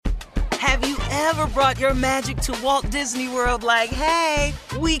Have you ever brought your magic to Walt Disney World like, hey,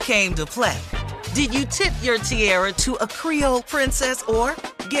 we came to play? Did you tip your tiara to a Creole princess or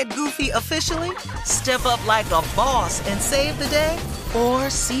get goofy officially? Step up like a boss and save the day? Or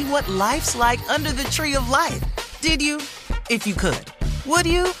see what life's like under the tree of life? Did you? If you could. Would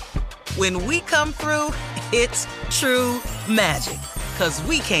you? When we come through, it's true magic. 'Cause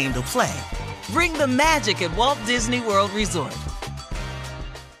we came to play. Bring the magic at Walt Disney World Resort.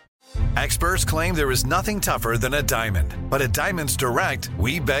 Experts claim there is nothing tougher than a diamond. But at Diamonds Direct,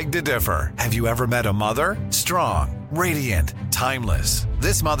 we beg to differ. Have you ever met a mother? Strong, radiant, timeless.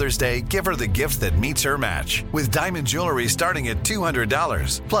 This Mother's Day, give her the gift that meets her match. With diamond jewelry starting at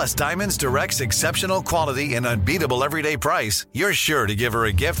 $200. Plus Diamonds Direct's exceptional quality and unbeatable everyday price, you're sure to give her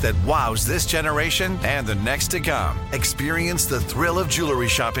a gift that wows this generation and the next to come. Experience the thrill of jewelry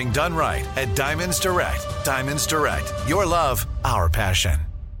shopping done right at Diamonds Direct. Diamonds Direct. Your love, our passion.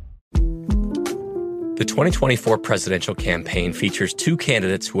 The 2024 presidential campaign features two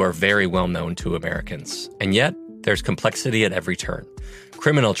candidates who are very well known to Americans. And yet, there's complexity at every turn.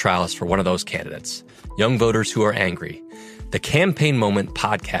 Criminal trials for one of those candidates. Young voters who are angry. The Campaign Moment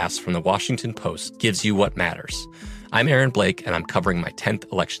podcast from the Washington Post gives you what matters. I'm Aaron Blake, and I'm covering my 10th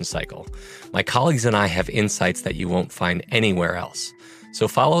election cycle. My colleagues and I have insights that you won't find anywhere else. So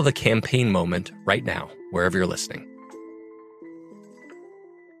follow The Campaign Moment right now, wherever you're listening.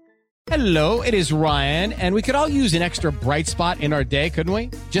 Hello, it is Ryan, and we could all use an extra bright spot in our day, couldn't we?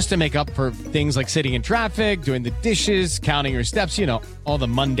 Just to make up for things like sitting in traffic, doing the dishes, counting your steps, you know, all the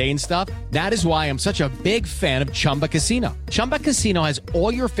mundane stuff. That is why I'm such a big fan of Chumba Casino. Chumba Casino has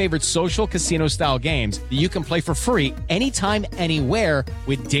all your favorite social casino-style games that you can play for free anytime, anywhere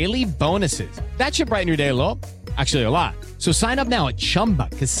with daily bonuses. That should brighten your day a little. Actually, a lot. So sign up now at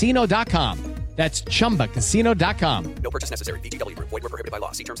ChumbaCasino.com. That's ChumbaCasino.com. No purchase necessary. VGW Group. Void where prohibited by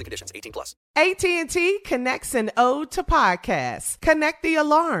law. See terms and conditions. 18+. AT&T connects an ode to podcasts. Connect the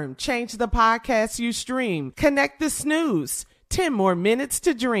alarm. Change the podcast you stream. Connect the snooze. 10 more minutes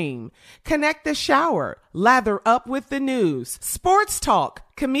to dream. Connect the shower. Lather up with the news. Sports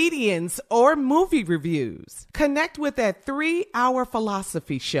talk, comedians, or movie reviews. Connect with that 3-hour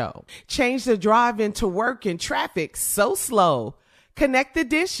philosophy show. Change the drive into work in traffic so slow. Connect the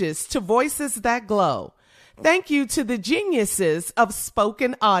dishes to voices that glow. Thank you to the geniuses of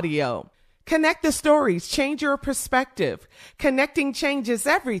spoken audio. Connect the stories, change your perspective. Connecting changes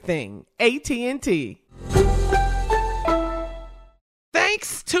everything. AT&T.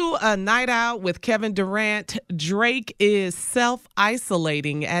 Thanks to a night out with Kevin Durant, Drake is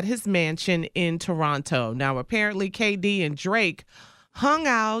self-isolating at his mansion in Toronto. Now, apparently, KD and Drake hung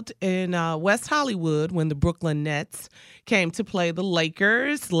out in West Hollywood when the Brooklyn Nets came to play the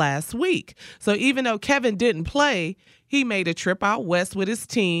Lakers last week. So even though Kevin didn't play, he made a trip out west with his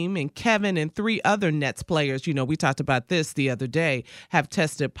team, and Kevin and 3 other Nets players, you know, we talked about this the other day, have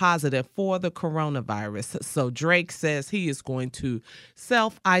tested positive for the coronavirus. So Drake says he is going to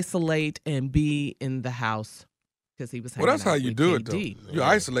self-isolate and be in the house because he was hanging out with KD. Well, that's how you do it, though. You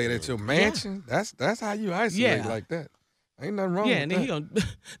isolate at your mansion. Yeah. That's how you isolate like that. Ain't nothing wrong with that. Yeah, and then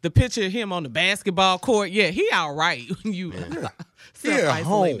the picture of him on the basketball court, he all right when you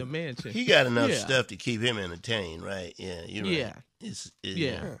self-isolate the mansion. He got enough stuff to keep him entertained, right? Yeah, you're right.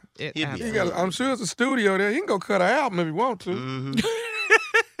 I'm sure it's a studio there. He can go cut an album if he want to. Mm-hmm.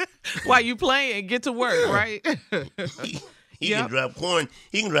 While you playing, get to work, right? He can drop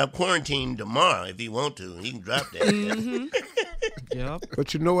quarantine tomorrow if he want to. He can drop that. Mm-hmm. Yep.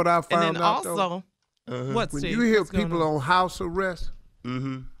 But you know what I found out, also, though? What's when you hear people on house arrest,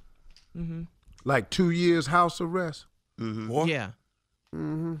 like 2 years house arrest, yeah.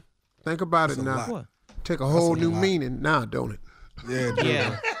 Think about it now. What? Take a whole new meaning now, don't it? Yeah, it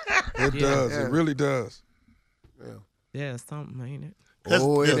does. It does. It really does. Yeah, something, ain't it? It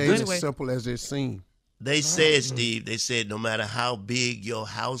ain't as simple as it seems. They said, Steve, no matter how big your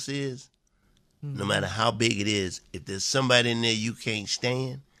house is, no matter how big it is, if there's somebody in there you can't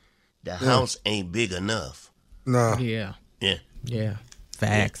stand, the house ain't big enough. No. Yeah. Yeah. Yeah.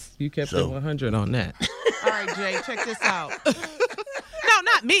 Facts. You kept it 100 on that. All right, Jay, check this out. No,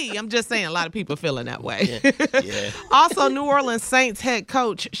 not me. I'm just saying a lot of people feeling that way. Yeah. Also, New Orleans Saints head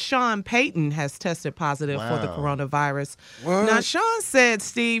coach Sean Payton has tested positive for the coronavirus. What? Now, Sean said,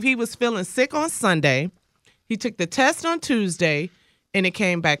 Steve, he was feeling sick on Sunday. He took the test on Tuesday, and it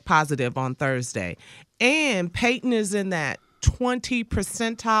came back positive on Thursday. And Payton is in that 20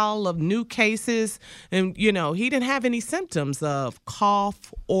 percentile of new cases. And, you know, he didn't have any symptoms of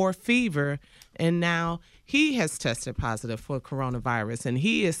cough or fever. And now he has tested positive for coronavirus. And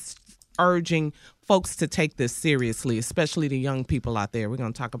he is urging folks to take this seriously, especially the young people out there. We're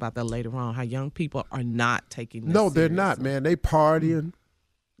going to talk about that later on, how young people are not taking this seriously. They're not, man. They partying.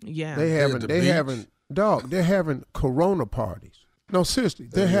 Yeah. They're having Corona parties. No, seriously,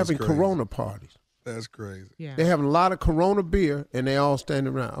 they're having Corona parties. That's crazy. Yeah. They're having a lot of Corona beer, and they all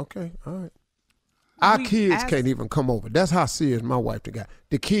standing around. Okay, all right. Our kids can't even come over. That's how serious my wife got.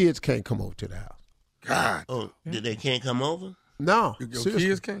 The kids can't come over to the house. God. Oh, they can't come over? No. Your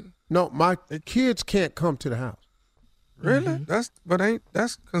kids can't? No, my kids can't come to the house. Really? That's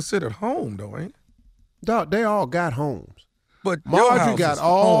considered home, though, ain't it? Dog, they all got homes. But Marjorie got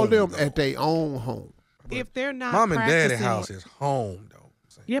all them at their own home. If they're not Mom and Daddy house is home, though.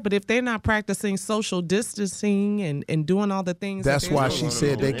 Yeah, but if they're not practicing social distancing and doing all the things. That's why she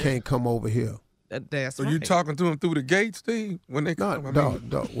said they can't come over here. That's so right. you talking to them through the gate, Steve? When they come? Dog,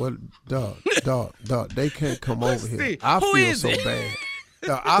 they can't come over here. Steve, I who feel is so it? bad.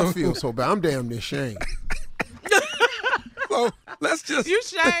 Dog, I feel so bad. I'm damn near ashamed. So let's just. You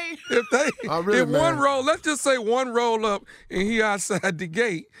shame. Let's just say one roll up and he outside the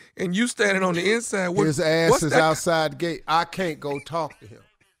gate and you standing on the inside. His ass is outside the gate. I can't go talk to him.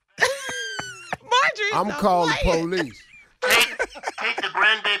 Marjorie, I'm calling the police. Take the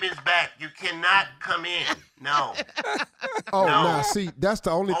grandbabies back. You cannot come in. No. Oh, no. See, that's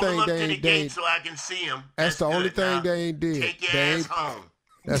the only thing Hold them up they to the ain't gate did. so I can see them. That's the only thing they ain't did. Take your They ass ain't- home.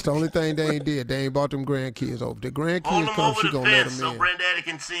 That's the only thing they ain't did. They ain't brought them grandkids over. The Hold grandkids them come, over she the gonna let fence them so in. granddaddy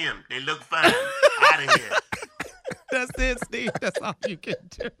can see them. They look fine. Out of here. That's it, Steve. That's all you can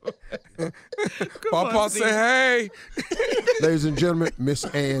do. Papa say, hey. Ladies and gentlemen, Miss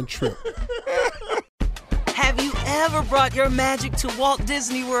Ann Tripp. Have you ever brought your magic to Walt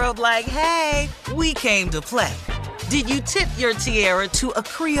Disney World like, hey, we came to play? Did you tip your tiara to a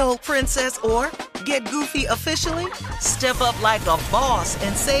Creole princess or get goofy officially? Step up like a boss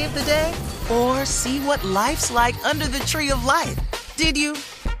and save the day? Or see what life's like under the tree of life? Did you?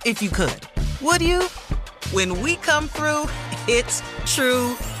 If you could. Would you? When we come through, it's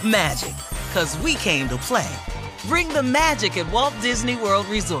true magic. 'Cause we came to play. Bring the magic at Walt Disney World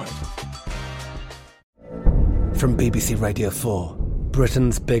Resort. From BBC Radio 4,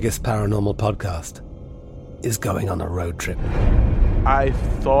 Britain's biggest paranormal podcast is going on a road trip. I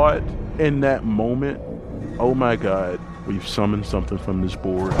thought in that moment, oh my God, we've summoned something from this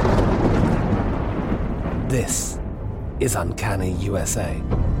board. This is Uncanny USA.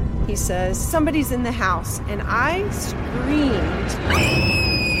 He says, somebody's in the house, and I screamed.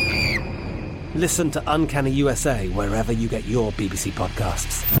 Listen to Uncanny USA wherever you get your BBC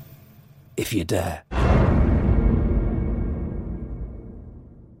podcasts, if you dare.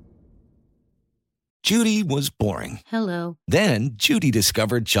 Judy was boring. Hello. Then Judy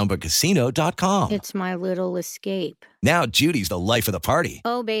discovered ChumbaCasino.com. It's my little escape. Now Judy's the life of the party.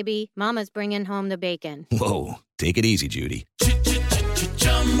 Oh, baby, mama's bringing home the bacon. Whoa, take it easy, Judy.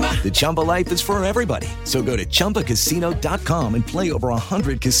 The Chumba life is for everybody. So go to ChumbaCasino.com and play over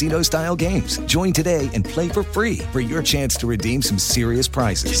 100 casino-style games. Join today and play for free for your chance to redeem some serious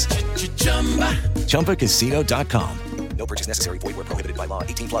prizes. ChumbaCasino.com. No purchase necessary. Void where prohibited by law.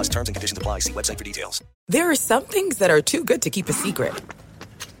 18 plus terms and conditions apply. See website for details. There are some things that are too good to keep a secret.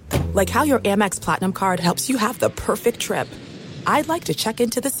 Like how your Amex Platinum card helps you have the perfect trip. I'd like to check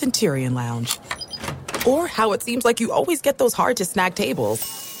into the Centurion Lounge. Or how it seems like you always get those hard-to-snag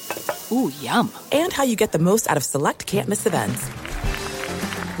tables. Ooh, yum. And how you get the most out of select can't-miss events.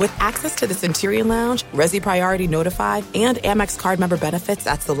 With access to the Centurion Lounge, Resi Priority Notified, and Amex card member benefits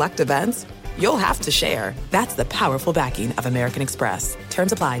at select events, you'll have to share. That's the powerful backing of American Express.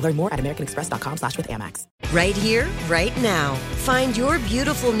 Terms apply. Learn more at americanexpress.com/withAmex. Right here, right now. Find your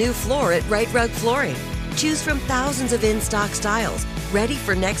beautiful new floor at Right Rug Flooring. Choose from thousands of in-stock styles, ready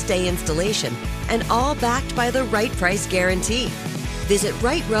for next day installation, and all backed by the right price guarantee. Visit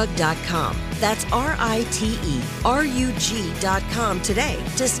rightrug.com. That's RITERUG.com today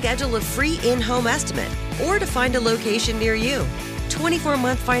to schedule a free in-home estimate or to find a location near you.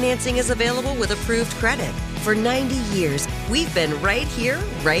 24-month financing is available with approved credit. For 90 years, we've been right here,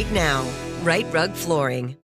 right now. Right Rug Flooring.